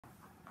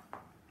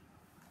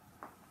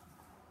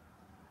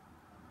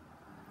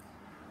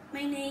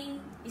My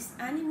name is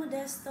Annie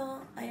Modesto.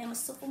 I am a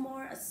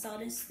sophomore at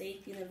Southern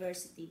State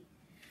University.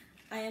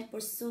 I am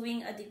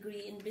pursuing a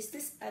degree in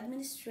Business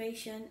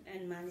Administration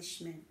and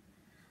Management.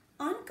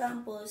 On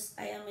campus,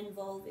 I am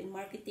involved in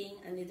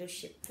Marketing and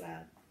Leadership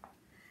Club.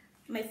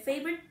 My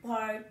favorite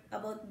part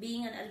about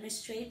being an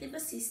administrative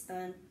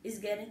assistant is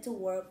getting to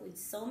work with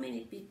so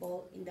many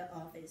people in the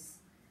office.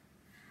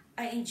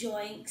 I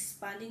enjoy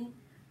expanding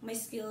my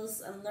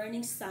skills and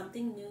learning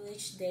something new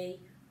each day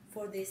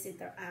for these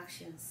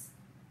interactions.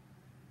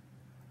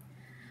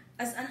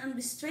 As an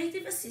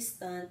administrative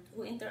assistant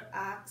who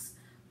interacts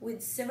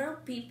with several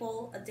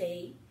people a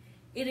day,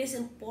 it is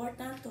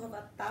important to have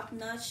a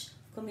top-notch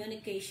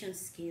communication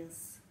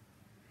skills.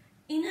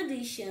 In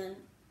addition,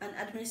 an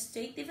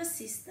administrative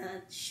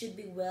assistant should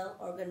be well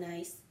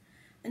organized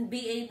and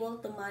be able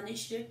to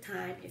manage their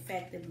time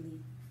effectively.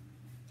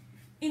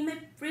 In my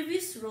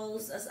previous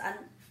roles as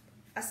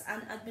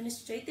an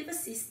administrative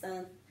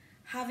assistant,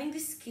 having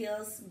these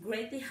skills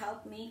greatly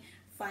helped me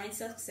find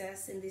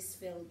success in this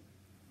field.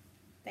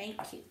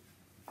 Thank you.